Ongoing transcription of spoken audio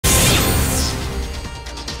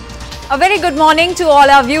A very good morning to all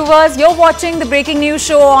our viewers. You're watching the breaking news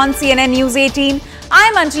show on CNN News 18.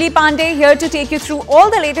 I'm Anjali Pandey, here to take you through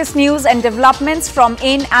all the latest news and developments from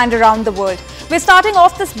in and around the world. We're starting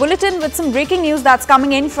off this bulletin with some breaking news that's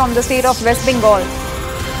coming in from the state of West Bengal.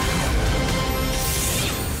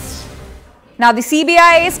 Now, the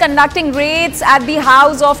CBI is conducting raids at the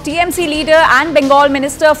house of TMC leader and Bengal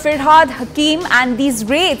Minister Firhad Hakim, and these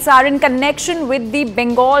raids are in connection with the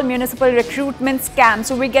Bengal municipal recruitment scam.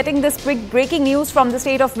 So, we're getting this quick breaking news from the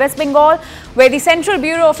state of West Bengal, where the Central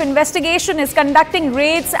Bureau of Investigation is conducting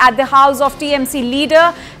raids at the house of TMC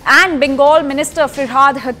leader and Bengal Minister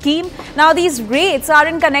Firhad Hakim. Now, these raids are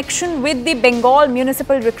in connection with the Bengal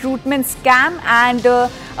municipal recruitment scam, and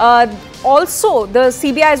also, the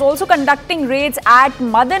CBI is also conducting raids at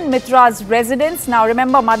Madan Mitra's residence. Now,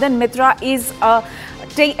 remember, Madan Mitra is a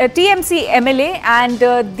TMC MLA,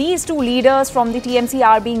 and these two leaders from the TMC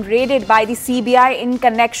are being raided by the CBI in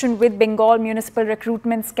connection with Bengal municipal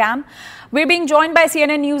recruitment scam. We're being joined by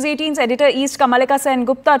CNN News 18's editor East Kamalika Sen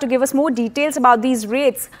Gupta to give us more details about these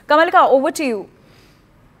raids. Kamalika, over to you.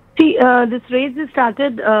 See, this raid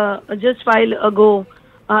started just a while ago.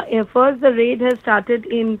 First, the raid has started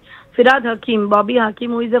in Firhad Hakim, Bobby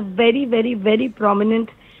Hakim, who is a very prominent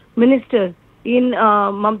minister in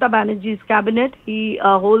Mamata Banerjee's cabinet. He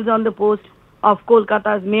holds on the post of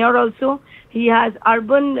Kolkata's mayor also. He has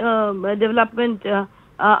urban development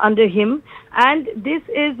under him. And this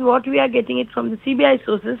is what we are getting it from the CBI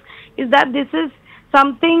sources, is that this is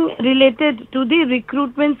something related to the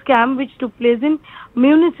recruitment scam which took place in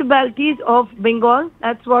municipalities of Bengal.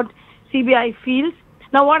 That's what CBI feels.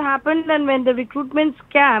 Now, what happened, and when the recruitment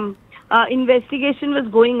scam investigation was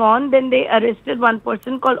going on, then they arrested one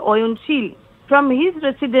person called Oyun Shil. From his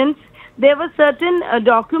residence, there were certain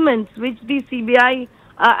documents which the CBI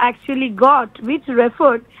actually got, which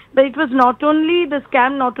referred that it was not only the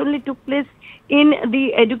scam not only took place in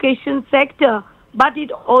the education sector, but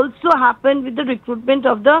it also happened with the recruitment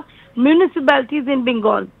of the municipalities in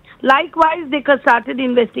Bengal. Likewise, they started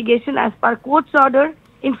investigation as per court's order.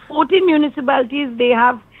 In 14 municipalities, they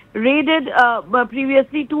have raided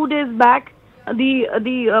previously 2 days back.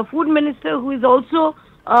 The food minister, who is also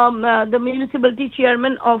the municipality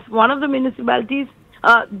chairman of one of the municipalities,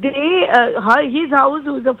 his house,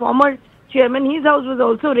 who is a former chairman, his house was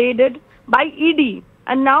also raided by ED.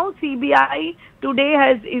 And now CBI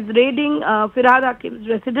today is raiding Firhad Hakim's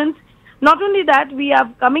residence. Not only that, we are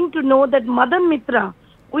coming to know that Madan Mitra,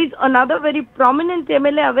 who is another very prominent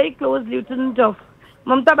MLA, a very close lieutenant of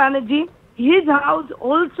Mamata Banerjee, his house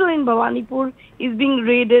also in Bhawanipur is being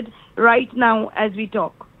raided right now as we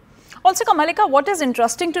talk. Also, Kamalika, what is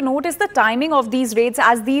interesting to note is the timing of these raids,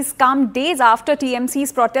 as these come days after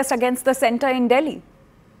TMC's protest against the centre in Delhi.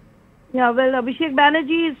 Yeah, well, Abhishek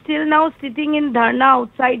Banerjee is still now sitting in Dharna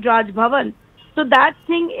outside Raj Bhavan. So that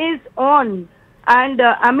thing is on. And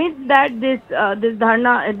amid that, this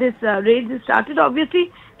raid is started.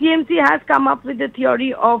 Obviously, TMC has come up with the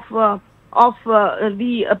theory of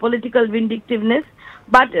the political vindictiveness,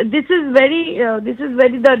 but this is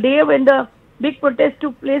the day when the big protest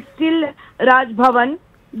took place, still Raj Bhavan.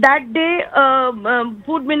 That day,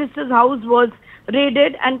 food minister's house was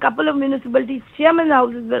raided, and couple of municipality chairman's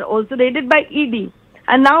houses were also raided by ED.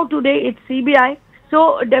 And now today it's CBI.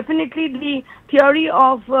 So definitely the theory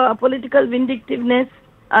of political vindictiveness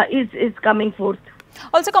is coming forth.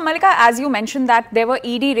 Also, Kamalika, as you mentioned that there were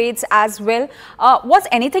ED raids as well, was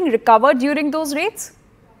anything recovered during those raids?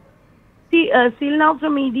 See, still now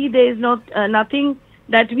from ED there is nothing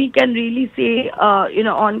that we can really say,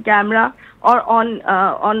 on camera or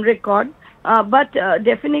on record. But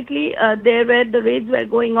definitely the raids were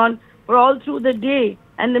going on for all through the day,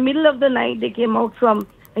 and the middle of the night they came out from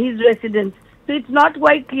his residence. So it's not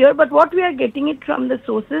quite clear, but what we are getting it from the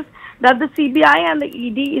sources, that the CBI and the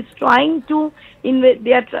ED is trying to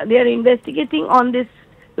they are investigating on this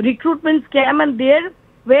recruitment scam, and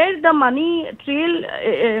where the money trail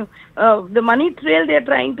they are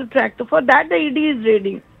trying to track. So for that the ED is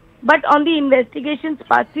raiding. But on the investigations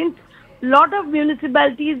part, since lot of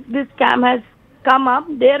municipalities this scam has come up,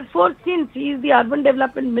 therefore since he is the urban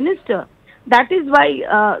development minister, that is why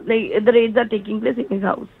the raids are taking place in his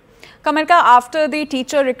house. Kamalika, after the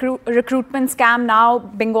teacher recruitment scam, now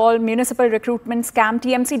Bengal municipal recruitment scam,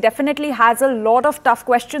 TMC definitely has a lot of tough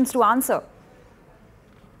questions to answer.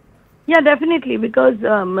 Yeah, definitely, because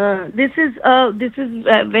this is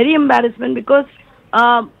very embarrassment, because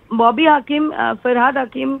Bobby Hakim, Firhad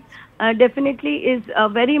Hakim, definitely is a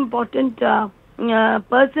very important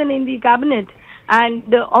person in the cabinet,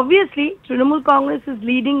 and obviously Trinamool Congress is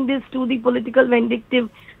leading this to the political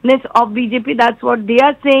vindictiveness of BJP. That's what they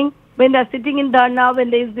are saying. when they're sitting in Dharna, when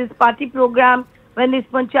there is this party program, when there's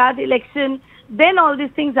Panchayat election, then all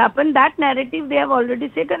these things happen. That narrative they have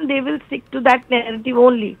already set, and they will stick to that narrative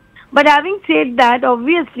only. But having said that,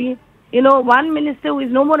 obviously, you know, one minister who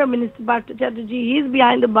is no more a minister, Partha Chatterjee, he is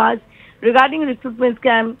behind the bars regarding recruitment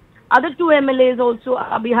scam. Other two MLAs also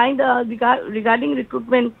are behind the regarding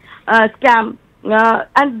recruitment scam.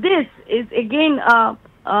 And this is again a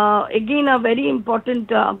very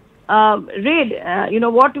important raid. You know,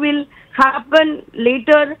 what will happen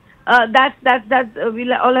later? That's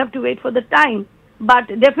we'll all have to wait for the time. But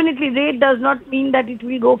definitely, raid does not mean that it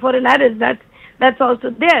will go for an arrest. That's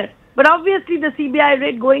also there. But obviously, the CBI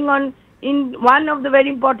raid going on in one of the very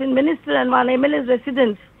important minister and one MLA's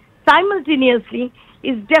residence simultaneously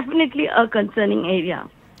is definitely a concerning area.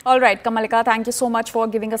 All right, Kamalika, thank you so much for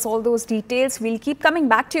giving us all those details. We'll keep coming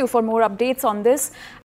back to you for more updates on this.